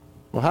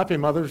Well, happy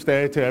Mother's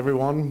Day to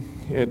everyone.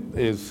 It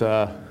is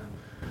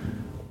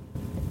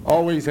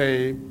always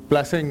a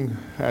blessing,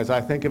 as I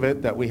think of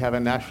it, that we have a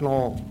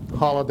national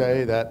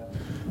holiday that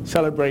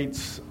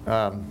celebrates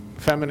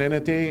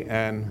femininity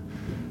and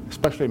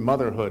especially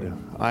motherhood.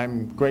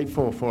 I'm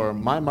grateful for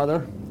my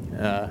mother.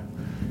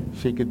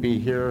 She could be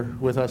here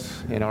with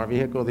us in our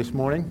vehicle this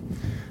morning.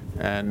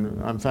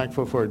 And I'm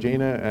thankful for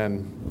Gina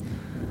and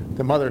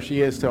the mother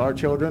she is to our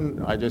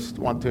children. I just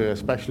want to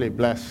especially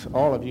bless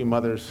all of you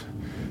mothers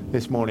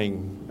this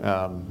morning.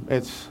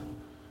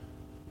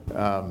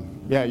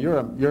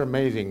 You're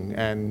amazing,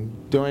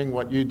 and doing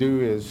what you do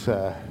is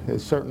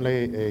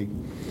certainly a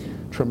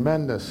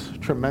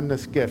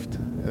tremendous gift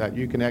that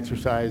you can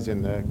exercise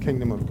in the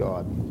kingdom of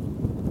God.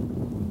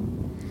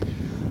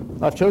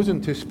 I've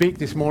chosen to speak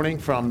this morning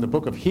from the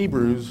book of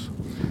Hebrews,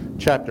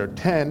 chapter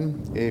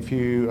 10. If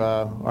you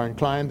are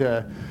inclined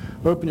to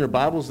open your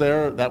Bibles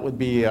there, that would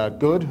be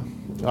good.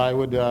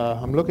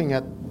 I'm looking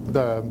at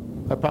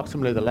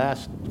approximately the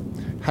last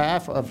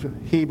half of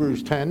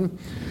Hebrews 10.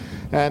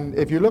 And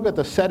if you look at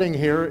the setting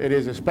here, it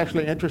is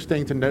especially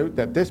interesting to note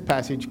that this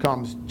passage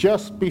comes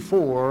just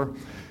before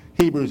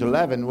Hebrews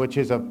 11, which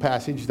is a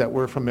passage that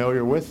we're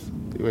familiar with,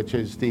 which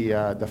is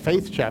the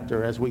faith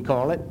chapter, as we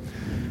call it.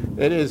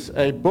 It is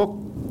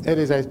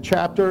a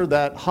chapter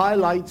that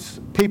highlights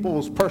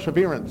people's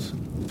perseverance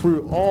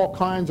through all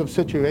kinds of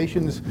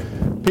situations.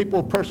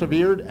 People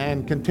persevered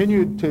and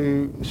continued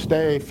to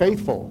stay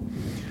faithful.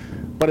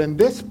 But in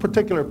this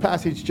particular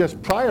passage, just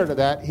prior to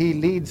that, he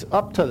leads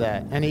up to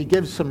that, and he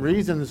gives some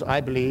reasons, I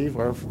believe,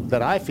 or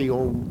that I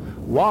feel,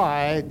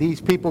 why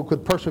these people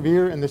could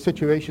persevere in the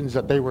situations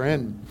that they were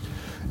in.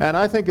 And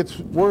I think it's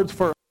words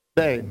for us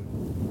today,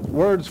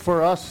 words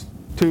for us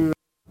to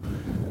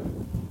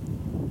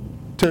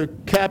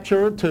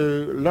capture,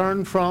 to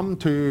learn from,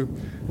 to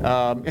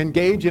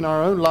engage in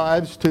our own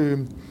lives,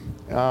 to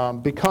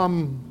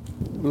become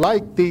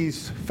like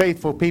these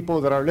faithful people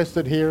that are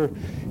listed here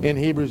in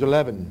Hebrews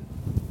 11.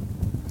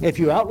 If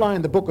you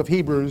outline the book of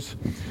Hebrews,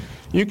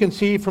 you can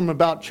see from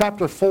about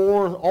chapter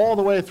 4 all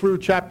the way through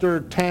chapter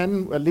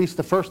 10, at least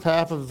the first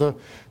half of the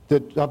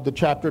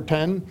chapter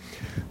 10,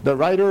 the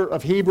writer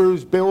of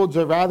Hebrews builds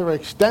a rather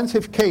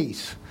extensive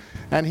case,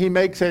 and he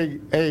makes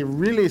a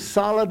really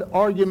solid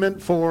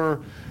argument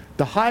for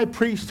the high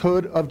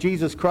priesthood of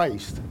Jesus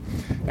Christ.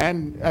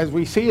 And as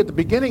we see at the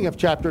beginning of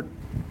chapter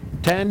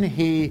 10,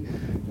 he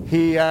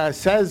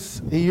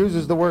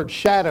uses the word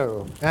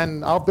shadow,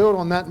 and I'll build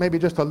on that maybe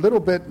just a little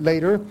bit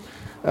later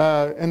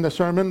in the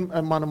sermon,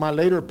 and one of my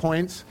later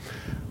points.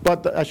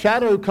 But a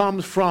shadow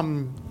comes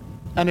from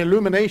an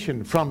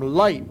illumination, from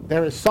light.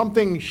 There is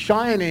something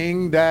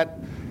shining that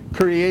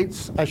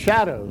creates a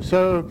shadow.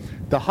 So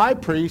the high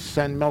priests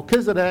and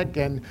Melchizedek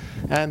and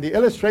the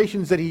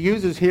illustrations that he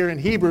uses here in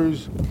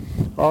Hebrews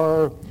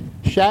are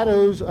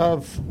shadows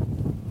of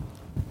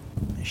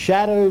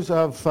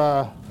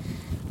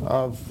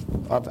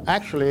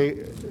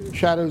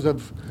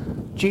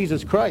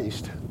Jesus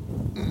Christ.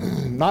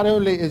 Not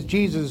only is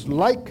Jesus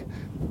like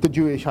the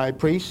Jewish high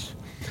priest,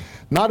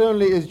 not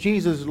only is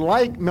Jesus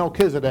like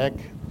Melchizedek,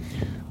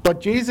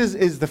 but Jesus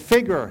is the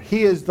figure.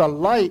 He is the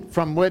light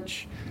from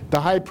which the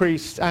high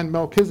priests and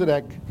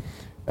Melchizedek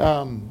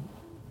are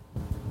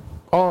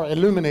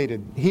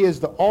illuminated. He is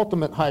the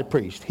ultimate high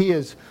priest. He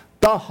is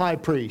the high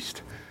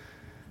priest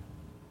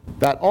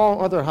that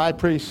all other high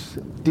priests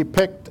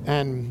depict,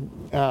 and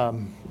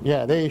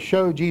they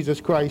show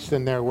Jesus Christ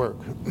in their work.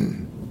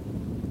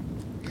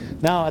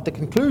 Now, at the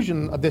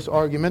conclusion of this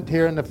argument,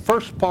 here in the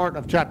first part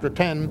of chapter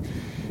 10,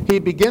 he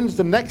begins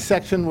the next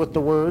section with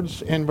the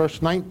words in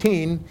verse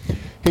 19.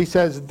 He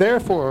says,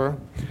 Therefore,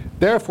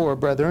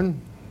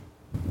 brethren,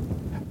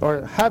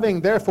 or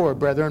having therefore,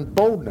 brethren,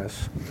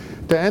 boldness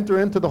to enter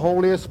into the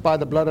holiest by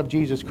the blood of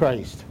Jesus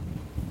Christ.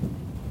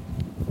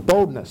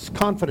 Boldness,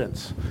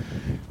 confidence.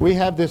 We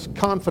have this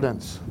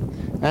confidence,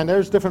 and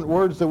there's different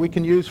words that we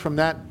can use from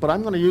that, but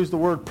I'm going to use the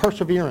word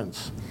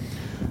perseverance.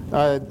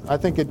 I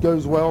think it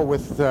goes well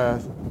with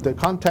the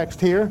context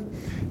here,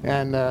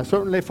 and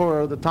certainly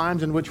for the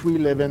times in which we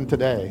live in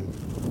today.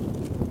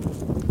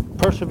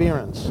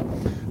 Perseverance.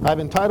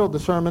 I've entitled the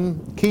sermon,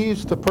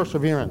 Keys to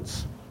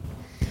Perseverance.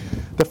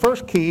 The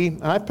first key,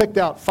 and I've picked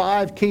out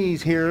 5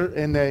 keys here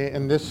in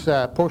this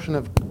portion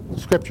of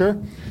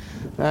Scripture.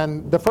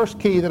 And the first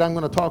key that I'm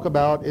going to talk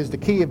about is the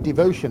key of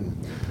devotion.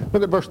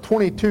 Look at verse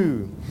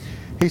 22.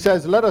 He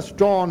says, let us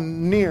draw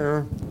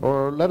near,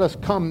 or let us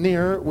come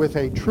near with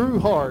a true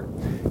heart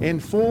in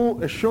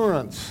full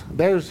assurance.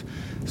 There's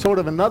sort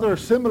of another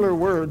similar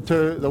word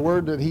to the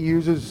word that he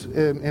uses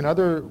in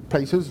other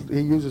places.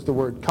 He uses the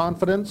word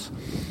confidence,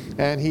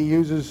 and he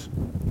uses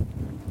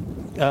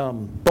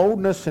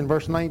boldness in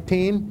verse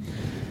 19.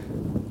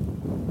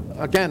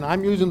 Again,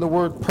 I'm using the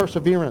word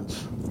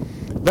perseverance.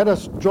 Let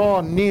us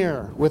draw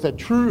near with a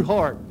true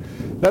heart.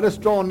 Let us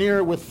draw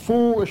near with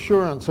full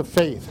assurance of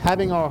faith,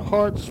 having our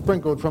hearts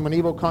sprinkled from an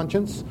evil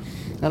conscience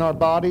and our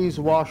bodies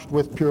washed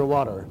with pure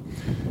water.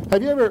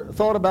 Have you ever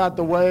thought about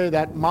the way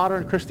that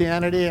modern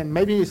Christianity, and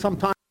maybe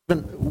sometimes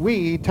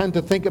we tend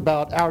to think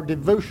about our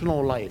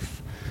devotional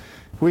life.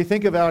 We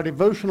think of our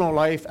devotional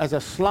life as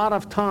a slot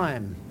of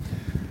time,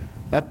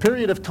 a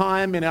period of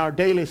time in our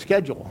daily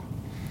schedule.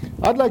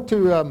 I'd like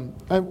to,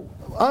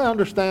 I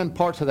understand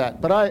parts of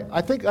that, but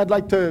I think I'd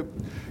like to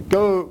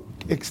go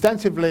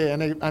extensively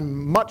and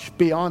much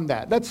beyond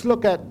that. Let's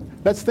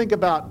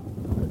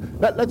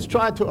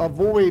try to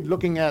avoid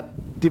looking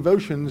at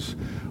devotions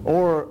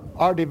or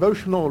our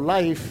devotional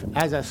life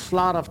as a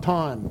slot of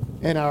time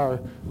in our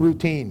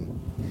routine.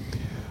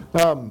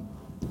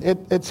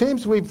 It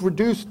seems we've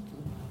reduced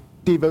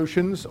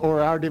devotions or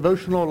our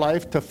devotional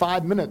life to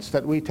 5 minutes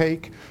that we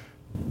take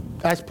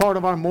as part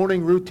of our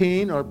morning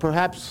routine, or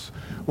perhaps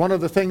one of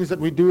the things that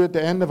we do at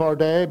the end of our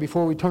day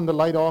before we turn the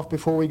light off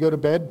before we go to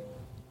bed.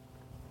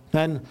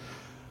 And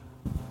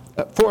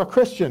for a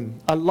Christian,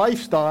 a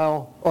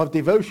lifestyle of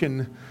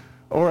devotion,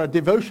 or a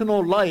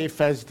devotional life,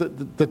 as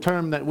the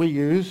term that we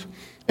use,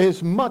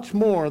 is much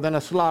more than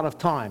a slot of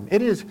time.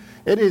 It is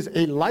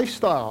a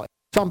lifestyle,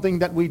 something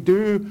that we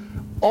do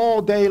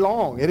all day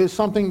long. It is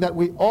something that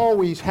we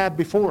always have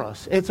before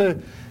us.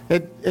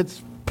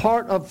 It's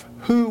part of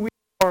who we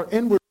are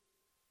inwardly.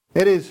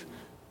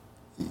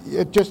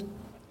 It just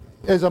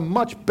is a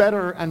much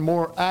better and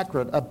more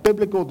accurate, a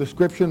biblical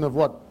description of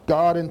what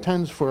God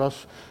intends for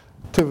us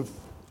to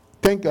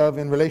think of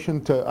in relation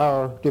to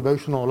our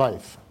devotional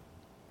life.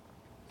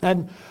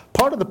 And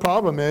part of the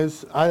problem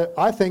is,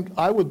 I think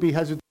I would be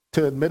hesitant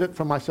to admit it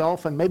for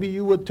myself, and maybe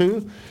you would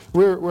too.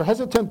 We're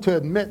hesitant to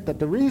admit that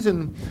the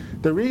reason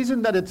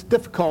that it's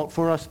difficult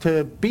for us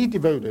to be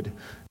devoted,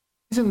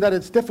 the reason that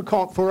it's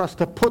difficult for us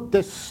to put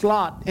this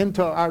slot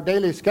into our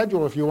daily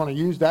schedule, if you want to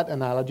use that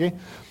analogy,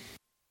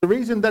 the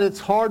reason that it's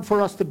hard for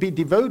us to be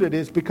devoted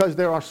is because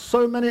there are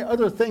so many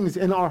other things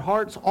in our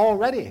hearts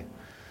already.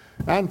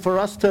 And for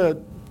us to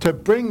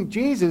bring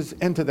Jesus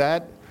into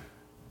that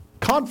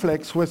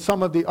conflicts with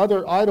some of the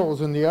other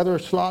idols and the other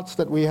slots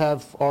that we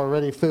have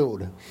already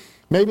filled.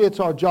 Maybe it's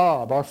our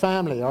job, our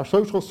family, our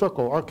social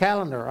circle, our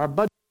calendar, our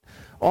budget.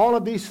 All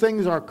of these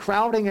things are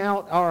crowding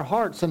out our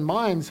hearts and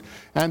minds,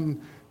 and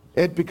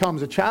it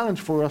becomes a challenge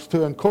for us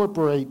to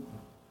incorporate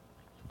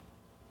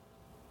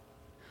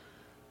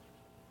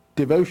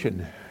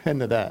devotion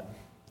into that.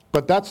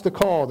 But that's the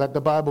call that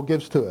the Bible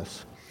gives to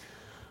us.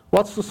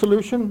 What's the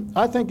solution?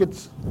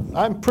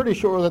 I'm pretty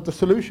sure that the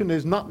solution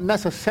is not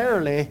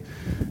necessarily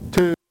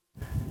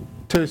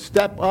to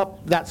step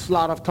up that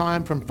slot of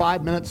time from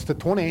 5 minutes to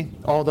 20,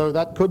 although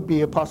that could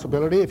be a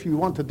possibility. If you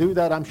want to do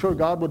that, I'm sure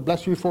God would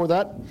bless you for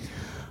that.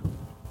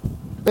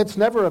 It's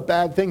never a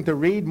bad thing to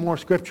read more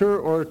scripture,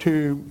 or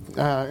to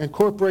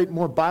incorporate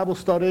more Bible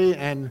study,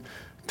 and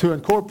to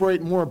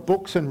incorporate more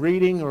books and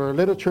reading or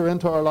literature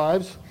into our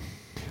lives.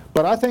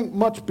 But I think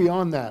much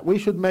beyond that, we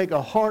should make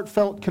a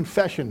heartfelt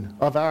confession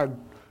of our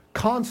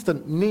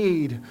constant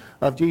need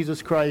of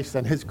Jesus Christ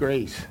and His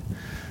grace.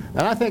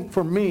 And I think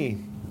for me,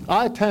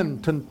 I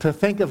tend to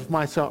think of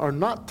myself, or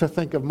not to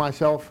think of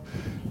myself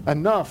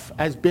enough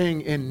as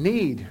being in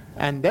need.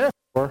 And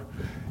therefore,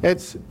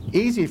 it's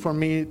easy for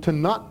me to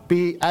not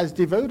be as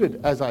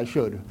devoted as I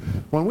should.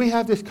 When we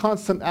have this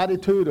constant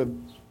attitude of,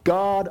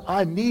 God,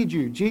 I need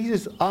you.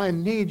 Jesus, I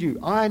need you.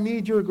 I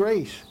need your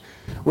grace.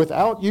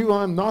 Without you,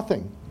 I'm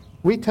nothing.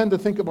 We tend to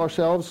think of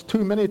ourselves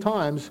too many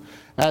times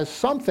as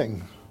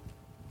something,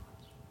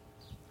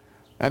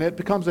 and it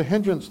becomes a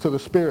hindrance to the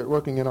Spirit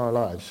working in our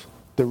lives.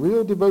 The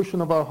real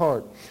devotion of our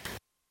heart,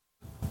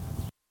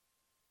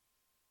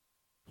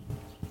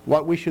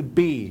 what we should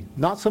be,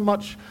 not so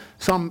much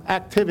some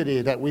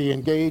activity that we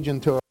engage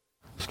into our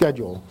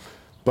schedule,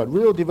 but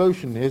real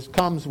devotion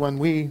comes when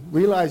we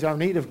realize our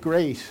need of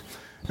grace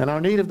and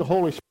our need of the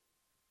Holy Spirit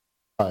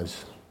in our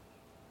lives.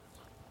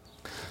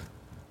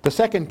 The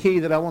second key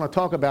that I want to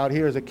talk about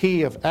here is a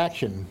key of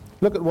action.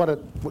 Look at what it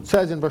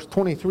says in verse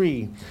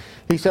 23.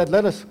 He said,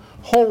 let us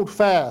hold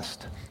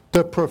fast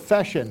the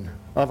profession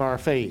of our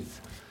faith.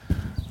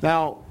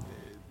 Now,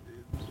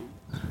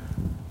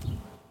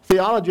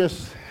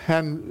 theologists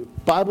and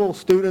Bible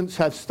students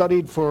have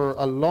studied for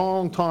a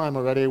long time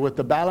already with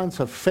the balance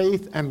of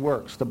faith and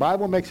works. The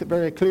Bible makes it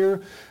very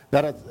clear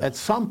that at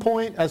some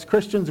point as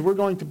Christians we're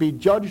going to be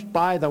judged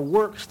by the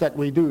works that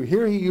we do.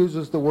 Here he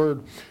uses the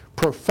word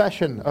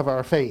profession of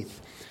our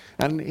faith.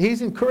 And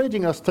he's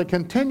encouraging us to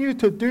continue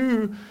to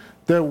do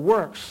the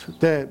works,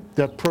 the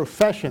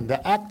profession,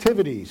 the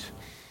activities,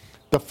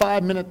 the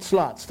 5-minute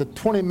slots, the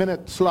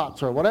 20-minute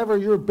slots, or whatever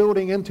you're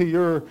building into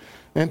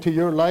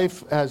your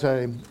life as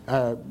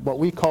what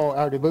we call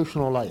our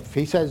devotional life.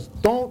 He says,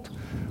 don't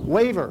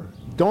waver,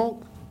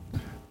 don't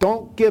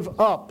give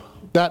up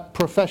that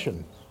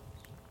profession.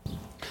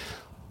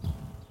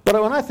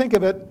 But when I think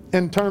of it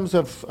in terms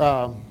of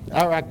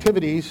our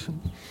activities,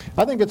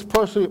 I think it's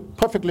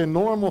perfectly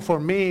normal for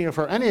me or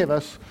for any of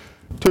us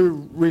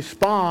to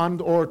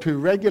respond or to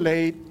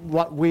regulate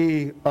what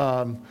we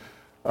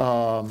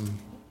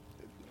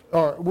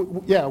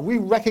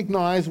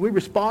recognize, we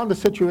respond to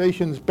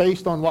situations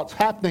based on what's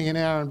happening in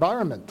our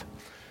environment.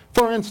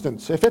 For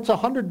instance, if it's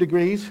 100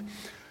 degrees,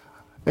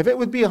 If it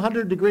would be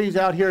 100 degrees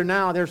out here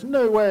now, there's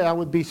no way I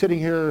would be sitting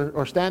here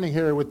or standing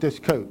here with this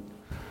coat.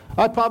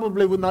 I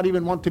probably would not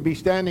even want to be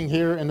standing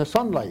here in the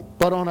sunlight.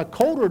 But on a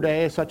colder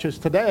day, such as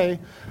today,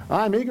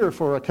 I'm eager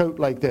for a coat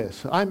like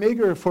this. I'm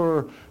eager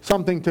for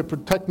something to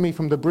protect me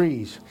from the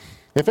breeze.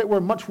 If it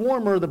were much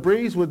warmer, the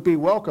breeze would be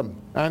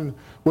welcome and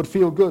would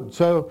feel good.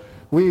 So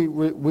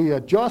we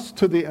adjust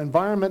to the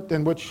environment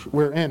in which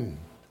we're in.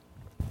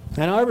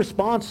 And our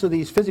response to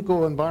these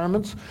physical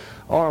environments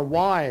are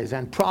wise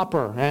and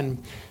proper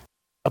and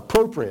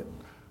appropriate.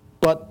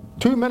 But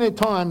too many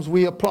times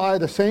we apply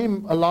the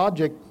same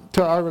logic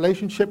to our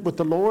relationship with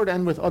the Lord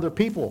and with other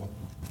people.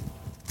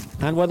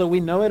 And whether we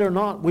know it or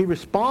not, we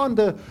respond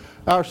to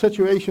our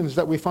situations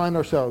that we find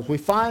ourselves. We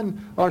find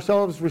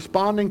ourselves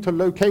responding to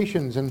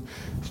locations and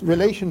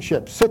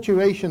relationships,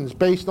 situations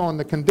based on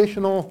the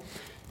conditional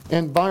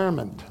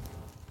environment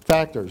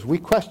factors. We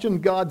question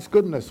God's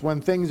goodness when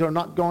things are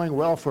not going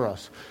well for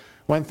us.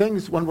 When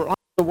we're under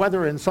the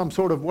weather in some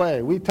sort of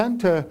way, we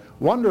tend to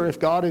wonder if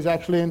God is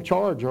actually in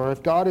charge or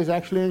if God is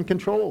actually in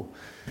control.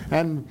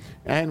 And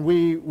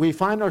we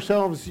find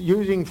ourselves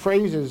using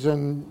phrases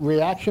and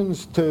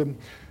reactions to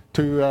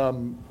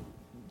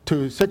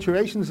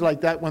situations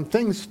like that. When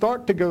things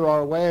start to go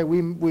our way,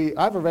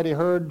 I've already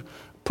heard,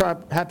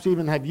 perhaps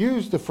even have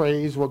used the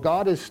phrase, well,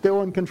 God is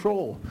still in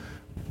control,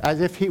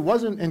 as if he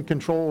wasn't in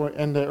control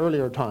in the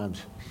earlier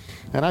times.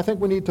 And I think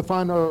we need to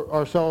find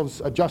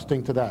ourselves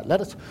adjusting to that.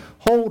 Let us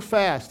hold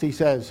fast, he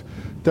says,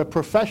 the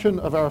profession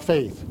of our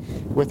faith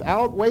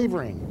without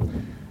wavering.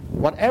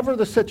 Whatever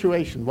the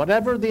situation,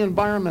 whatever the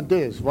environment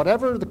is,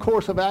 whatever the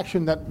course of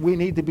action that we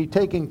need to be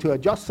taking to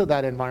adjust to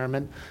that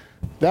environment,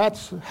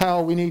 that's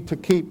how we need to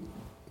keep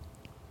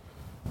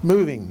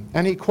moving.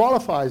 And he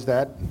qualifies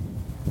that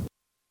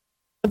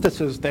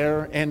emphasis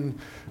there in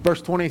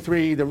verse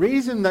 23. The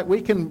reason that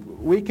we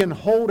can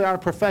hold our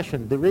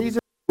profession, the reason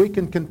we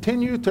can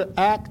continue to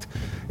act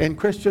in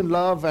Christian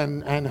love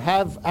and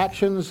have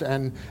actions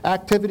and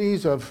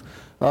activities of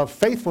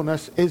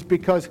faithfulness is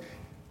because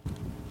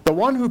the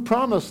one who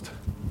promised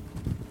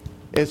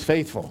is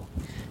faithful.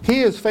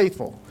 He is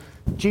faithful.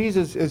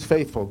 Jesus is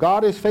faithful.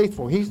 God is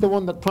faithful. He's the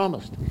one that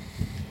promised.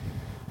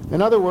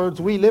 In other words,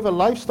 we live a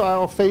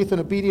lifestyle of faith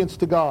and obedience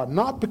to God,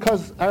 not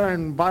because our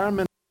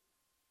environment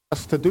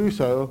asks us to do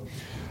so,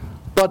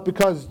 but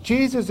because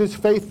Jesus is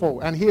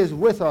faithful and he is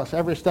with us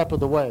every step of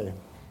the way.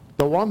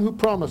 The one who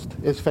promised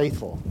is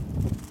faithful.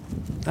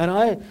 And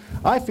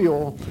I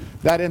feel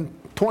that in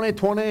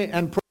 2020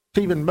 and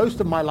even most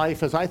of my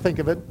life, as I think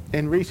of it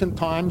in recent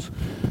times,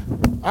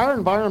 our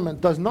environment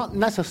does not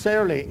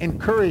necessarily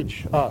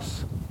encourage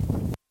us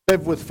to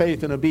live with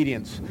faith and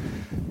obedience.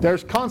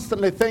 There's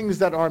constantly things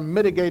that are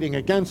mitigating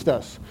against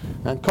us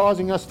and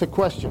causing us to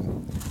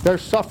question.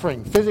 There's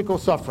suffering, physical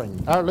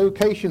suffering. Our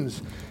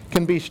locations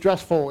can be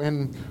stressful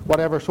in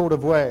whatever sort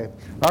of way.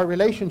 Our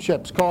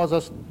relationships cause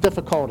us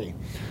difficulty.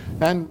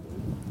 And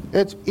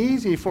it's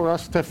easy for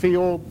us to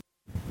feel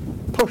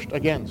pushed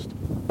against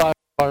by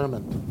our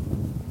environment.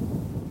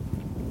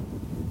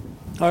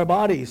 Our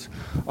bodies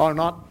are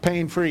not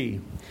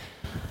pain-free.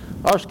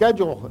 Our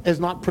schedule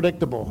is not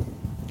predictable.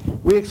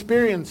 We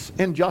experience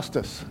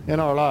injustice in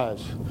our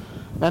lives.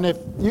 And if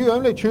you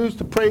only choose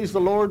to praise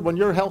the Lord when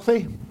you're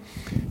healthy,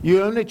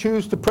 you only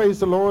choose to praise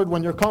the Lord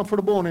when you're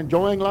comfortable and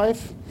enjoying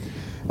life,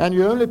 and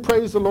you only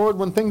praise the Lord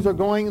when things are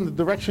going in the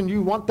direction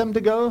you want them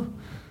to go,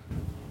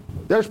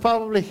 there's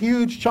probably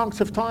huge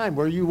chunks of time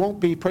where you won't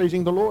be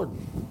praising the Lord.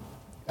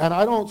 And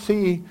I don't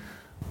see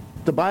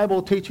the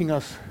Bible teaching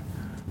us,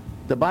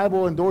 the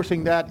Bible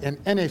endorsing that in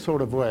any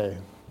sort of way.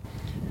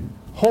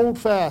 Hold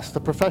fast the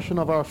profession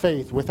of our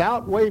faith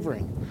without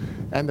wavering.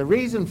 And the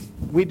reason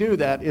we do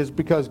that is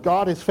because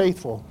God is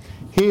faithful.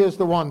 He is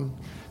the one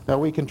that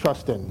we can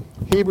trust in.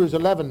 Hebrews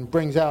 11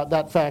 brings out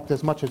that fact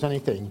as much as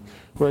anything,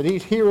 where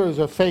these heroes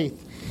of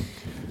faith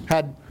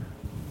had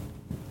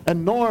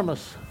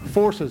enormous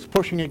forces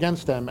pushing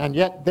against them, and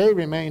yet they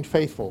remained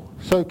faithful.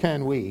 So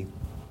can we.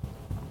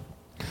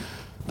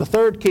 The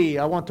third key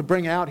I want to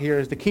bring out here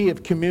is the key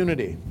of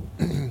community.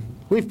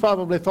 We've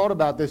probably thought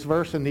about this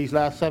verse in these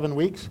last 7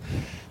 weeks,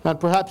 and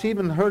perhaps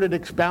even heard it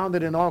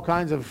expounded in all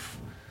kinds of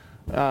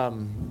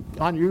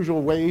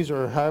unusual ways,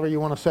 or however you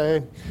want to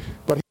say.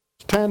 But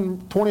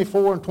 10,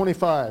 24, and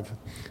 25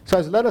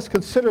 says, "Let us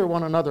consider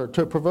one another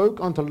to provoke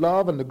unto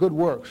love and the good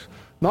works,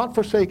 not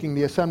forsaking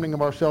the assembling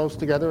of ourselves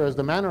together as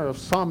the manner of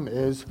some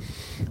is,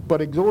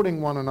 but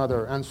exhorting one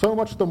another, and so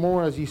much the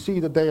more as ye see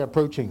the day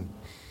approaching."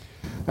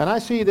 And I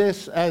see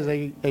this as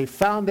a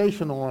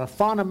foundational or a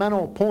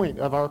fundamental point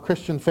of our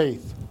Christian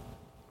faith.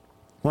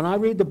 When I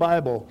read the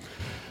Bible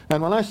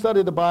and when I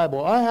study the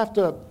Bible, I have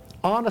to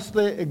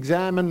honestly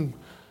examine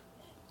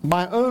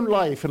my own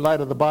life in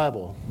light of the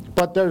Bible.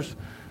 But there's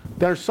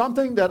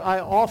something that I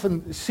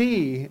often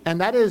see,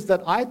 and that is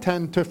that I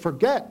tend to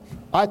forget.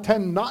 I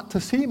tend not to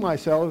see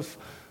myself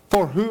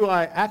for who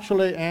I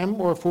actually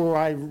am or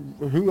for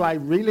who I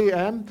really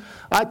am.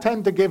 I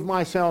tend to give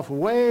myself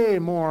way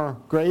more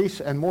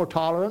grace and more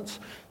tolerance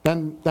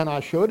than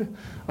I should.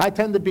 I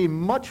tend to be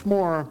much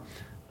more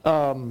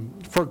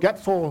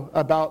forgetful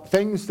about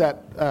things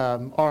that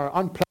are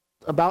unpleasant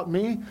about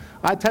me.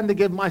 I tend to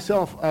give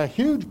myself a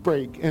huge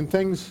break in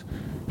things,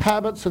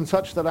 habits and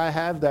such that I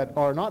have that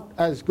are not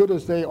as good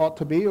as they ought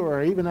to be,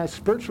 or even as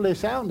spiritually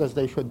sound as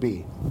they should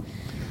be.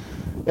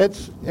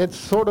 It's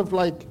sort of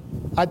like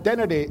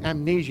identity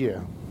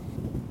amnesia.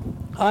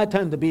 I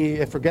tend to be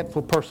a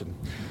forgetful person.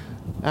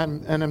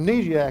 And an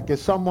amnesiac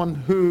is someone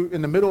who,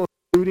 in the middle of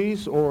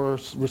duties or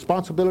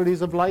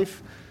responsibilities of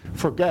life,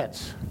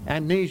 forgets.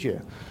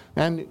 Amnesia.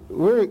 And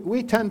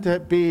we tend to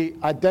be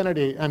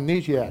identity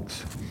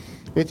amnesiacs.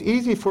 It's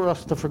easy for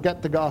us to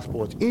forget the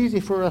gospel. It's easy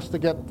for us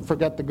to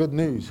forget the good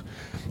news.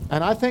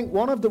 And I think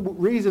one of the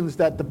reasons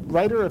that the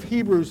writer of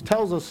Hebrews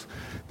tells us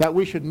that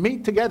we should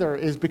meet together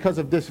is because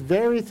of this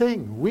very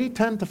thing. We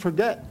tend to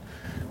forget.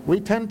 We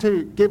tend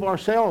to give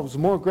ourselves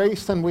more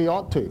grace than we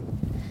ought to.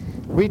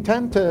 We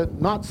tend to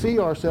not see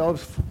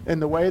ourselves in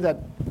the way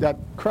that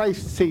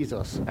Christ sees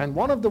us. And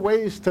one of the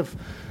ways to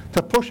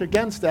push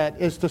against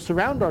that is to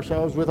surround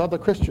ourselves with other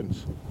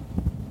Christians.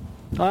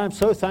 I am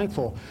so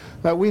thankful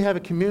that we have a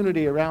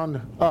community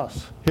around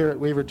us here at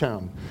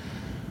Weavertown.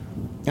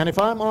 And if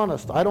I'm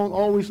honest, I don't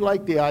always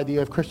like the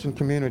idea of Christian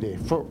community.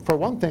 For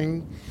one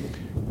thing,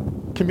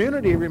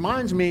 community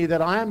reminds me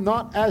that I am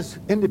not as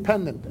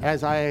independent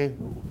as I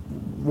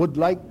would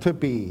like to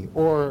be,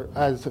 or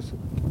as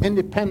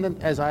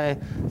independent as I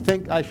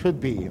think I should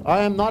be. I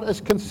am not as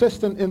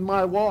consistent in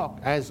my walk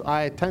as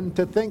I tend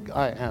to think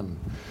I am.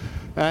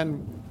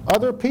 And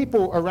other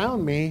people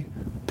around me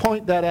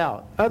point that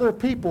out. Other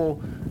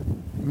people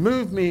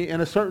move me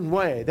in a certain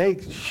way. They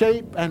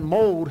shape and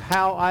mold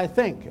how I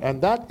think.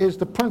 And that is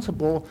the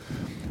principle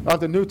of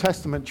the New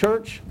Testament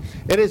church.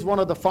 It is one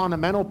of the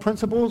fundamental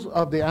principles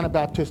of the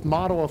Anabaptist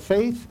model of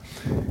faith.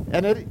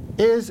 And it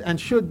is and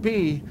should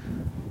be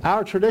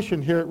our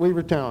tradition here at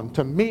Weavertown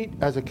to meet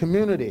as a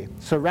community,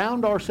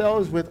 surround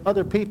ourselves with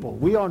other people.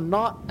 We are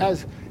not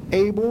as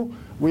able,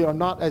 we are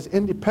not as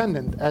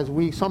independent as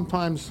we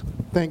sometimes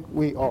think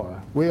we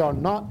are. We are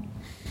not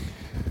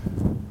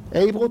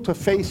able to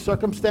face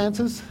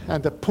circumstances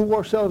and to pull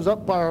ourselves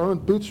up by our own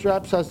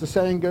bootstraps, as the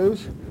saying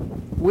goes.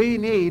 We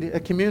need a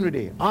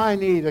community. I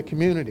need a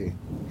community.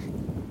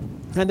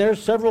 And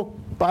there's several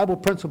Bible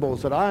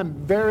principles that I'm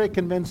very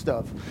convinced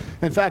of.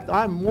 In fact,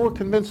 I'm more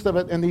convinced of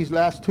it in these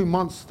last 2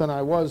 months than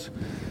I was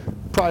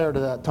prior to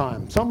that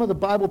time. Some of the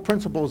Bible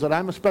principles that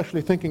I'm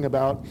especially thinking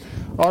about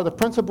are the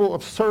principle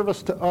of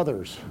service to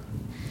others,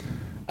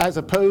 as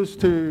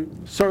opposed to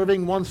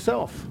serving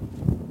oneself.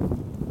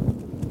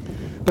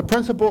 The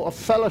principle of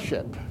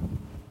fellowship.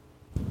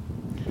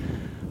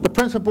 The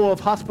principle of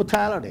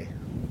hospitality.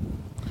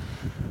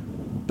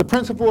 The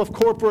principle of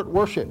corporate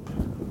worship.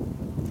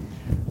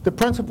 The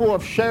principle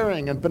of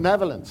sharing and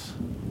benevolence.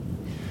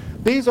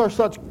 These are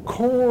such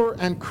core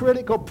and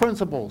critical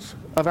principles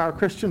of our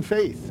Christian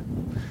faith.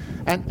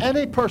 And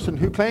any person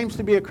who claims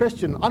to be a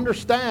Christian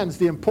understands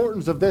the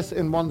importance of this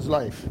in one's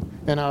life,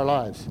 in our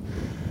lives.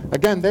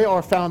 Again, they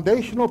are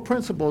foundational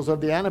principles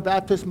of the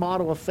Anabaptist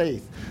model of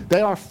faith.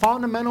 They are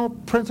fundamental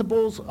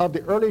principles of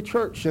the early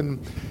church and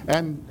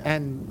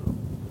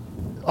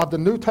of the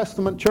New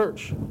Testament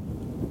church.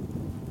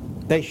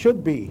 They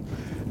should be,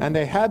 and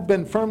they have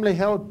been firmly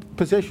held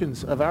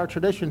positions of our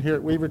tradition here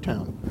at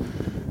Weavertown.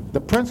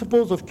 The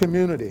principles of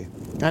community.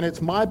 And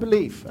it's my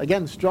belief,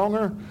 again,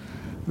 stronger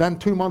than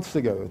 2 months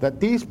ago, that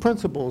these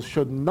principles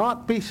should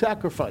not be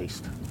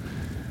sacrificed.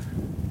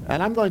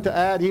 And I'm going to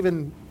add,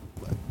 even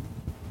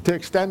to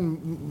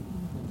extend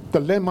the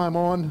limb I'm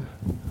on,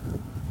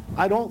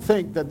 I don't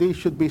think that these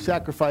should be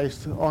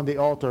sacrificed on the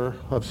altar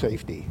of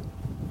safety.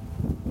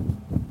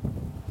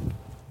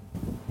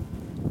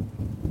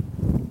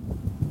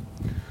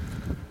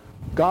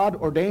 God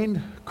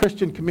ordained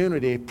Christian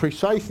community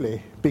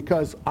precisely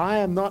because I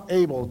am not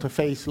able to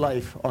face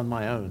life on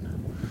my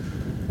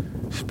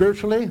own.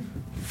 Spiritually,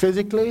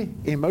 physically,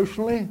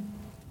 emotionally,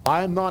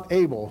 I am not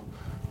able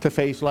to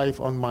face life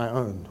on my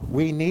own.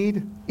 We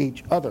need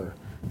each other.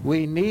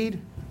 We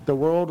need the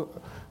world,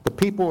 the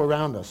people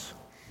around us.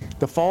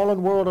 The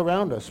fallen world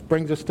around us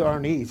brings us to our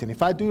knees. And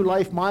if I do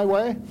life my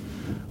way,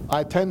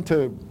 I tend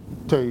to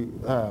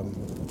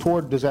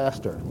toward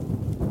disaster.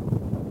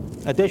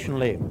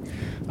 Additionally,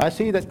 I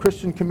see that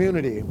Christian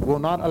community will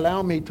not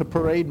allow me to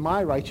parade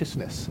my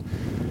righteousness.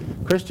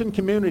 Christian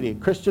community,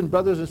 Christian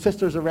brothers and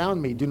sisters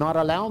around me do not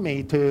allow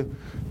me to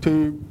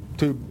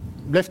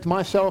lift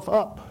myself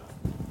up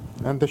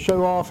and to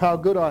show off how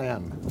good I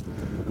am.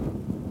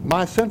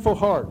 My sinful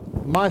heart,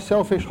 my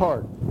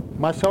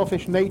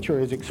selfish nature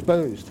is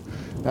exposed,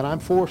 and I'm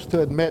forced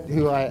to admit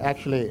who I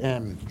actually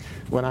am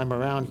when I'm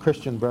around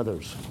Christian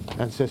brothers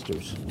and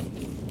sisters.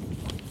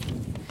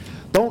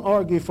 Don't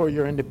argue for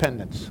your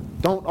independence.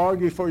 Don't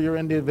argue for your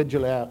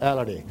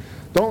individuality.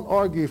 Don't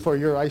argue for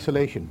your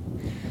isolation.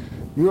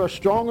 You are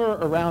stronger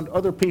around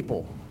other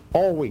people,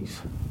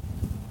 always.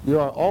 You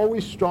are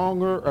always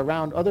stronger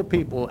around other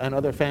people and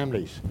other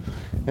families.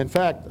 In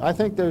fact, I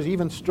think there's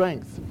even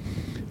strength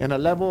in a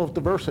level of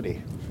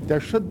diversity there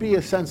should be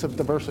a sense of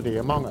diversity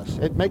among us.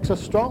 It makes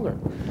us stronger.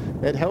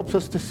 It helps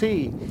us to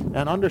see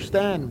and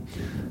understand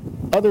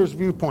others'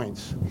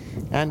 viewpoints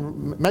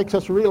and makes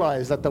us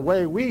realize that the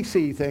way we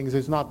see things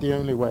is not the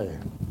only way.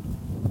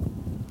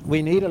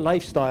 We need a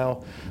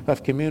lifestyle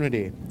of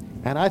community.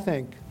 And I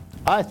think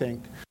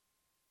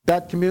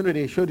that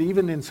community should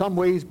even in some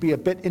ways be a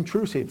bit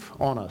intrusive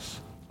on us.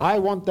 I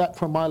want that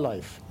for my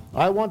life.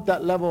 I want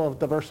that level of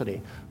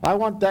diversity. I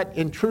want that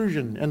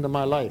intrusion into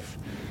my life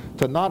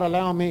to not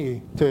allow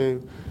me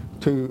to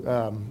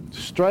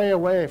stray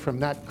away from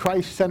that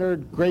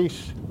Christ-centered,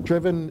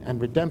 grace-driven,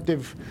 and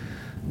redemptive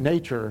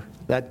nature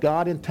that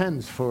God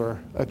intends for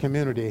a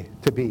community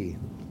to be.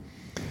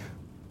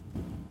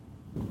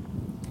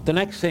 The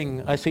next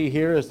thing I see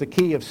here is the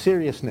key of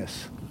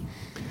seriousness.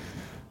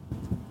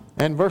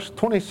 In verse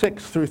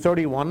 26 through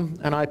 31,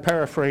 and I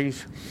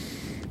paraphrase,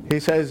 he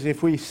says,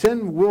 "If we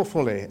sin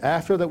willfully,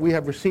 after that we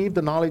have received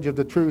the knowledge of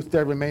the truth,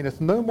 there remaineth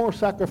no more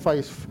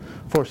sacrifice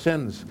for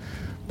sins."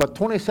 But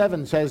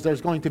 27 says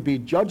there's going to be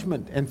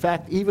judgment, in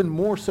fact, even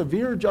more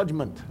severe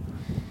judgment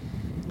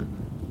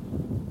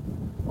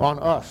on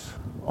us,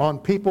 on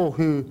people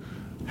who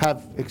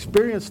have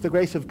experienced the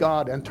grace of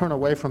God and turn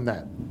away from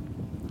that.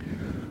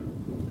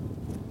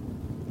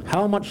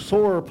 How much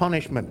sorer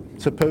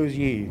punishment, suppose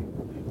ye,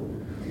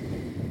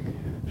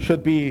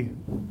 should be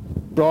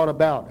brought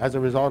about as a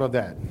result of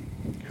that?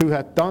 Who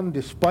hath done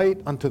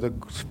despite unto the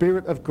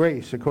Spirit of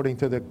grace, according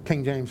to the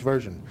King James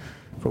Version.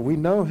 For we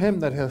know him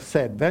that hath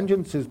said,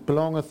 Vengeance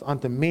belongeth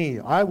unto me,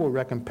 I will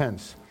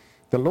recompense.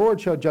 The Lord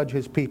shall judge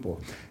his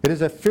people. It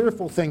is a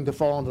fearful thing to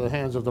fall into the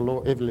hands of the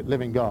Lord,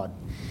 living God.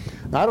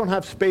 Now, I don't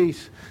have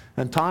space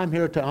and time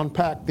here to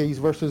unpack these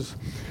verses,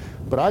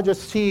 but I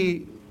just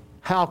see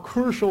how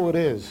crucial it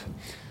is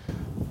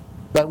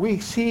that we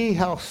see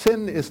how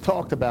sin is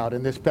talked about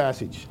in this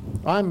passage.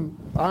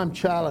 I'm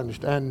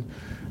challenged and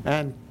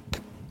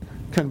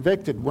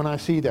convicted when I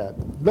see that.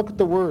 Look at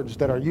the words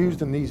that are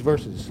used in these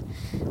verses.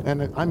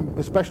 And I'm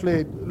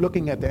especially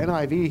looking at the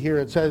NIV here.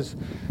 It says,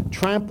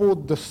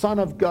 trampled the Son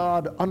of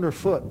God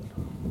underfoot.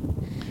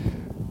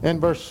 In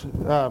verse,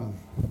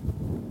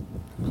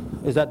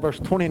 is that verse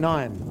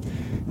 29?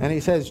 And he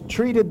says,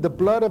 treated the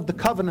blood of the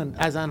covenant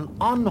as an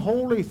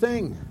unholy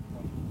thing.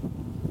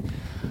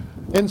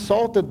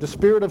 Insulted the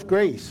Spirit of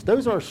grace.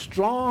 Those are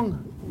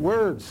strong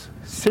words,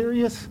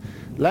 serious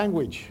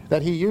language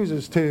that he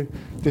uses to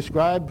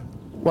describe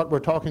what we're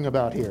talking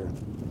about here.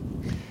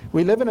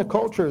 We live in a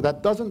culture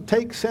that doesn't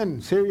take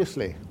sin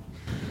seriously.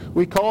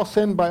 We call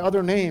sin by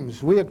other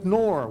names. We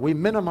ignore, we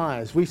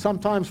minimize. We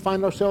sometimes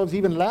find ourselves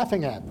even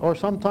laughing at, or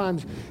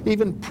sometimes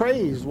even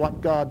praise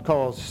what God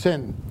calls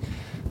sin.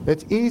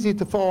 It's easy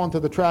to fall into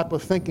the trap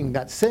of thinking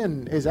that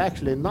sin is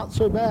actually not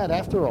so bad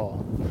after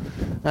all.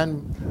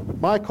 And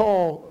my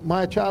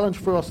challenge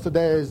for us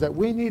today is that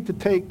we need to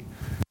take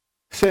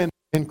sin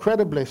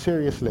incredibly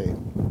seriously.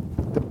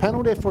 The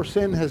penalty for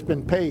sin has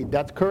been paid,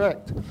 that's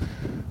correct.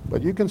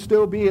 But you can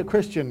still be a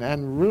Christian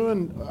and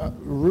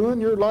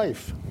ruin your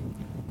life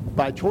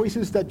by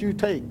choices that you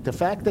take. The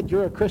fact that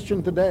you're a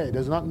Christian today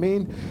does not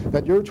mean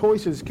that your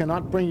choices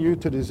cannot bring you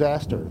to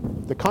disaster.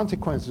 The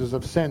consequences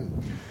of sin.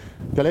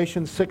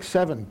 Galatians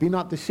 6:7, be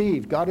not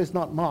deceived, God is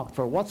not mocked,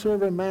 for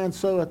whatsoever a man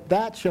soweth,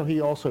 that shall he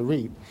also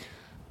reap.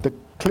 The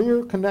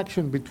clear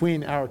connection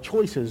between our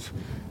choices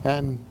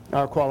and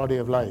our quality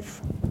of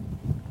life.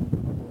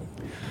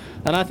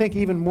 And I think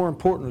even more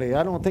importantly,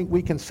 I don't think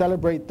we can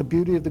celebrate the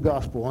beauty of the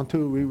gospel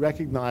until we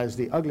recognize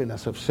the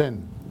ugliness of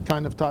sin.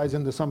 Kind of ties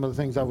into some of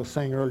the things I was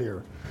saying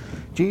earlier.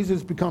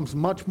 Jesus becomes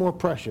much more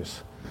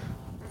precious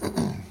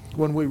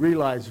when we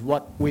realize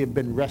what we have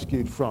been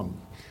rescued from.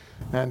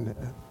 And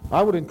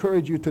I would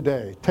encourage you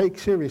today, take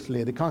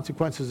seriously the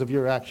consequences of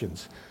your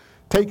actions.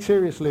 Take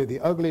seriously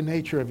the ugly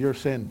nature of your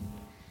sin.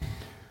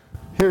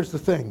 Here's the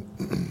thing.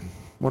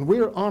 When we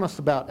are honest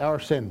about our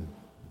sin,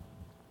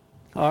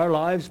 our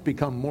lives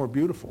become more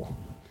beautiful.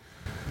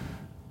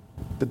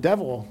 The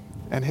devil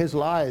and his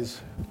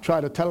lies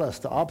try to tell us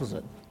the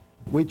opposite.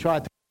 We try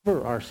to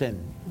cover our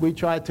sin. We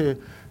try to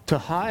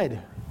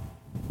hide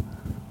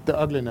the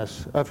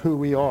ugliness of who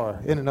we are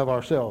in and of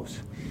ourselves.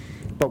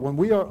 But when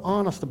we are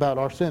honest about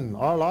our sin,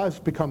 our lives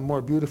become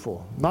more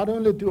beautiful. Not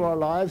only do our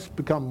lives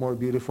become more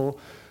beautiful,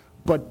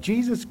 but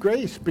Jesus'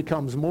 grace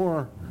becomes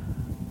more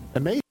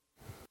amazing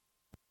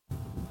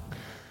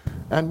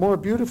and more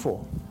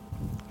beautiful.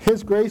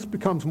 His grace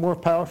becomes more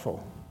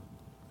powerful.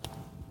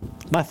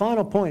 My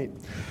final point,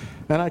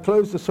 and I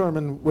close the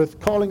sermon with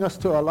calling us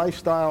to a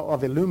lifestyle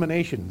of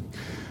illumination.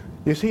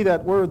 You see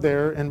that word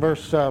there in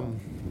verse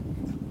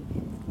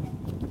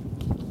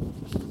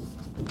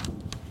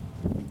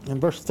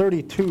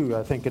 32,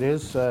 I think it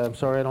is. I'm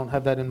sorry, I don't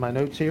have that in my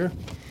notes here.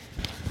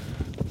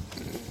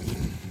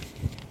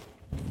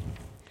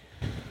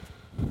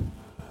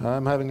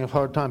 I'm having a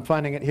hard time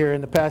finding it here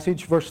in the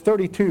passage. Verse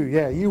 32,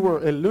 you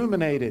were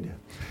illuminated.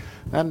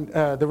 And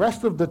the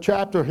rest of the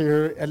chapter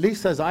here, at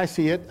least as I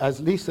see it, at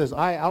least as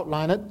I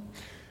outline it,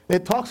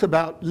 it talks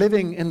about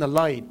living in the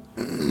light.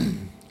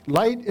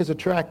 Light is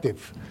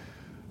attractive.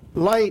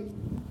 Light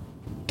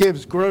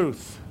gives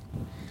growth.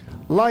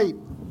 Light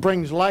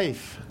brings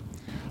life.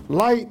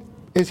 Light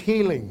is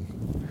healing.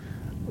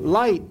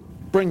 Light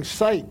brings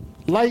sight.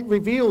 Light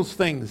reveals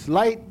things.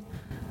 Light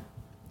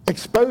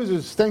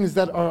exposes things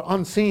that are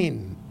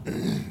unseen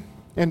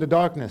in the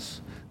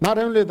darkness. Not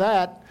only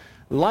that,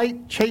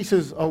 light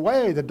chases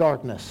away the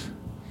darkness.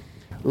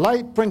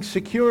 Light brings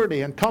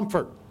security and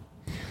comfort.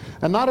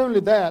 And not only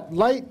that,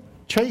 light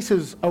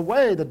chases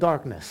away the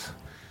darkness.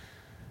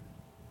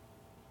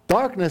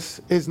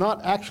 Darkness is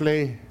not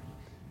actually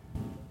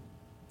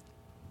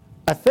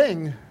a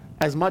thing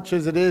as much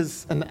as it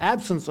is an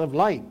absence of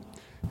light.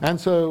 And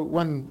so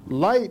when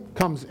light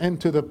comes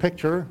into the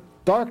picture,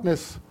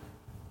 darkness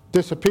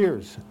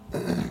disappears.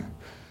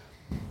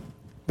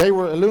 They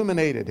were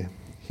illuminated,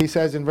 he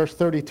says in verse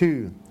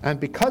 32. And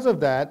because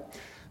of that,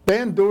 they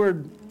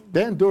endured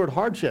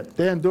hardship.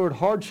 They endured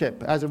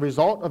hardship as a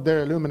result of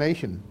their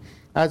illumination,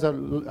 as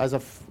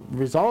a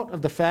result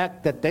of the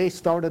fact that they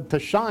started to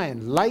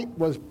shine. Light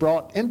was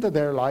brought into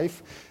their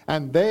life,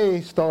 and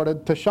they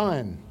started to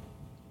shine.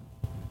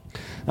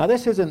 Now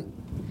this isn't,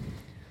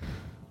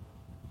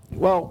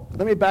 well,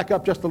 let me back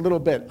up just a little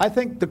bit. I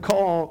think the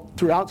call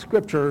throughout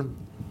Scripture,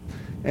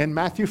 in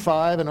Matthew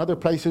 5 and other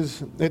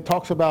places, it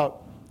talks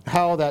about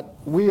how that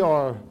we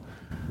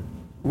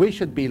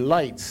should be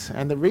lights.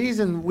 And the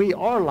reason we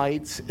are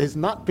lights is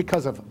not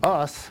because of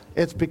us,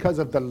 it's because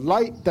of the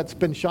light that's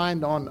been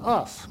shined on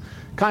us.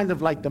 Kind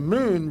of like the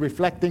moon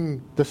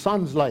reflecting the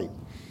sun's light.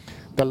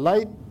 The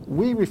light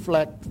we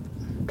reflect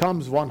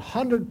comes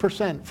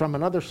 100% from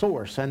another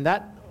source, and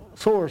that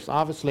source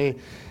obviously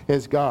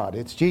is God.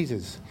 It's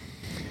Jesus.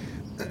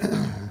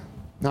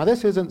 Now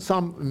this isn't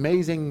some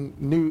amazing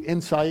new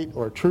insight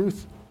or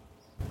truth,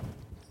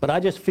 but I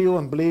just feel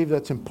and believe that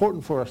it's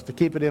important for us to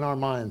keep it in our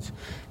minds,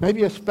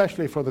 maybe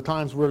especially for the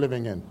times we're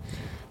living in.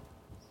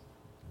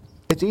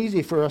 It's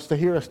easy for us to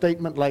hear a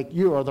statement like,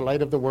 "You are the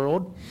light of the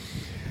world,"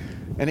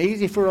 and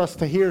easy for us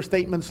to hear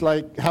statements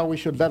like how we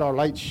should let our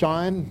light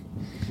shine,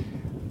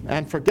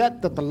 and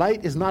forget that the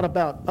light is not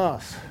about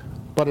us,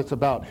 but it's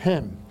about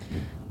Him.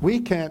 We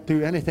can't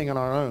do anything on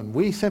our own.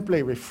 We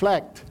simply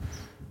reflect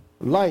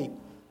light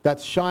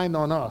that's shined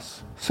on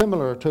us,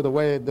 similar to the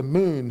way the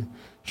moon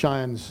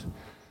shines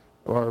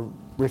or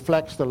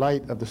reflects the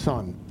light of the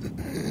sun.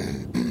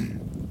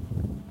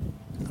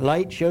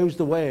 Light shows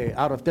the way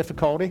out of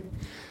difficulty.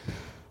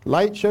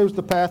 Light shows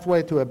the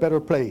pathway to a better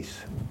place.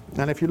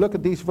 And if you look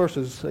at these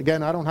verses,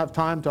 again, I don't have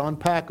time to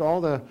unpack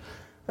all the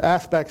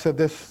aspects of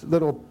this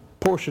little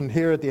portion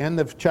here at the end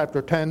of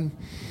chapter 10,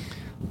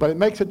 but it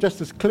makes it just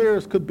as clear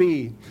as could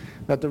be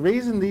that the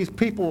reason these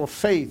people of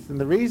faith and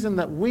the reason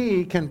that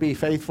we can be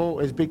faithful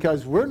is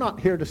because we're not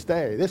here to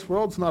stay. This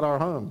world's not our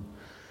home.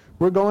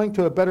 We're going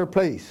to a better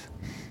place.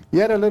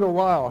 Yet a little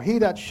while, he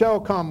that shall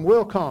come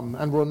will come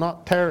and will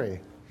not tarry.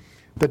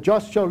 The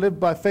just shall live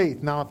by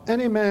faith. Now, if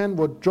any man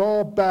would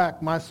draw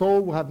back, my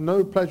soul will have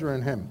no pleasure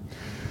in him.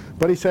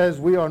 But he says,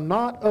 we are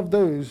not of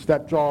those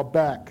that draw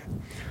back,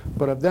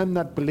 but of them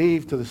that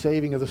believe to the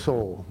saving of the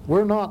soul.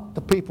 We're not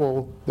the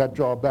people that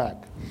draw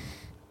back.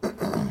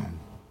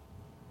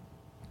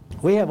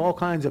 We have all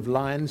kinds of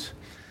lines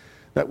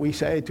that we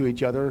say to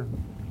each other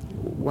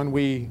when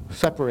we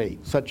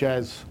separate, such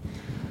as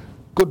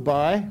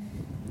goodbye,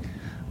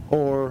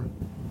 or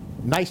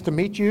nice to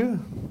meet you,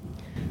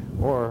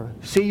 or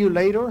see you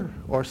later,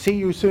 or see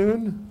you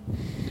soon,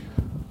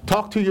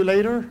 talk to you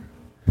later,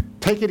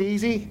 take it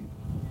easy,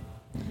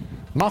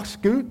 mach's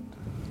gut,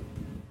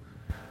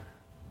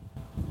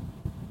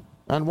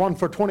 and one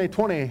for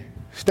 2020,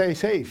 stay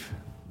safe.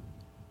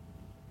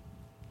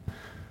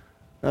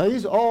 Now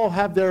these all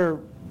have there's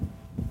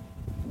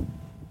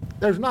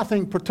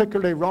nothing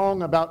particularly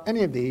wrong about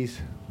any of these,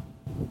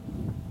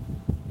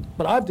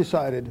 but I've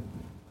decided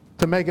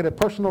to make it a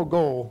personal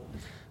goal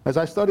as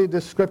I studied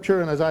this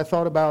scripture and as I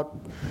thought about,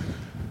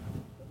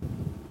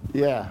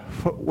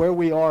 where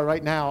we are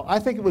right now. I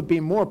think it would be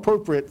more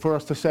appropriate for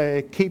us to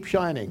say, keep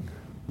shining.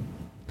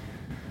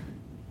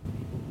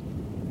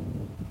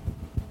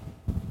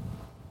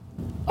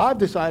 I've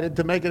decided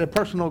to make it a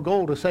personal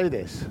goal to say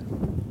this.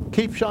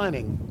 Keep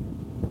shining.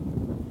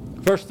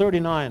 Verse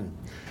 39,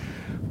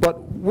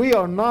 but we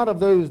are not of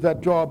those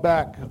that draw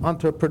back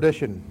unto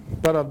perdition,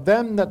 but of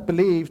them that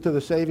believe to the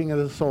saving of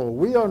the soul.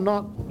 We are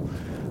not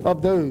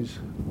of those.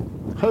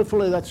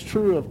 Hopefully that's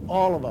true of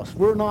all of us.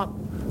 We're not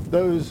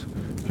those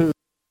who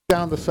take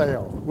down the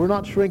sail. We're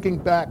not shrinking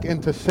back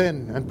into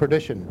sin and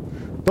perdition.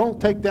 Don't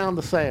take down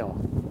the sail.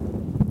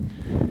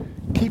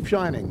 Keep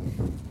shining.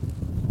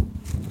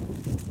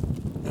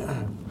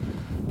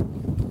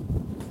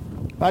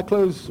 I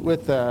close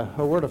with a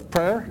word of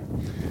prayer,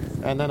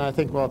 and then I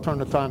think we'll turn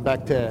the time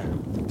back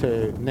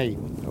to Nate.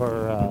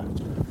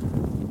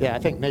 I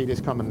think Nate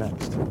is coming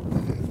next.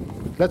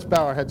 Let's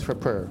bow our heads for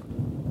prayer.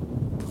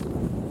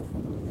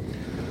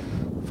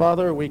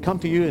 Father, we come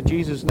to you in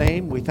Jesus'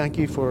 name. We thank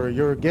you for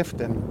your gift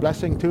and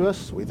blessing to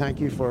us. We thank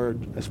you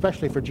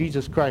especially for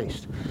Jesus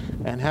Christ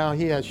and how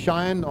he has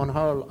shined on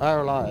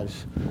our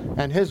lives.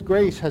 And his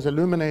grace has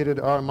illuminated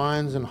our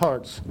minds and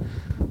hearts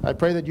I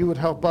pray that you would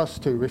help us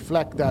to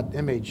reflect that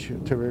image,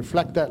 to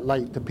reflect that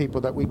light to people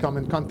that we come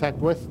in contact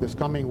with this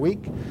coming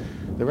week,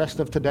 the rest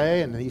of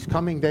today and these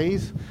coming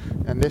days,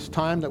 and this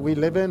time that we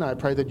live in. I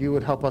pray that you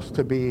would help us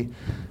to be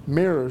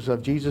mirrors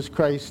of Jesus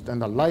Christ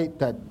and the light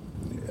that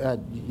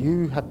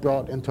you have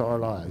brought into our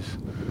lives.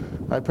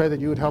 I pray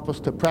that you would help us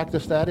to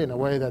practice that in a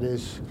way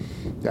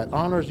that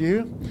honors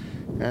you,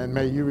 and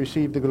may you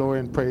receive the glory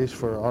and praise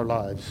for our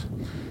lives.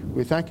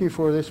 We thank you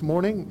for this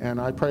morning, and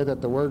I pray that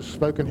the words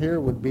spoken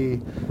here would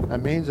be a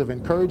means of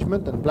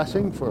encouragement and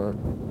blessing for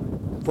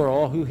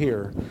all who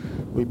hear.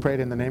 We pray it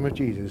in the name of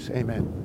Jesus. Amen.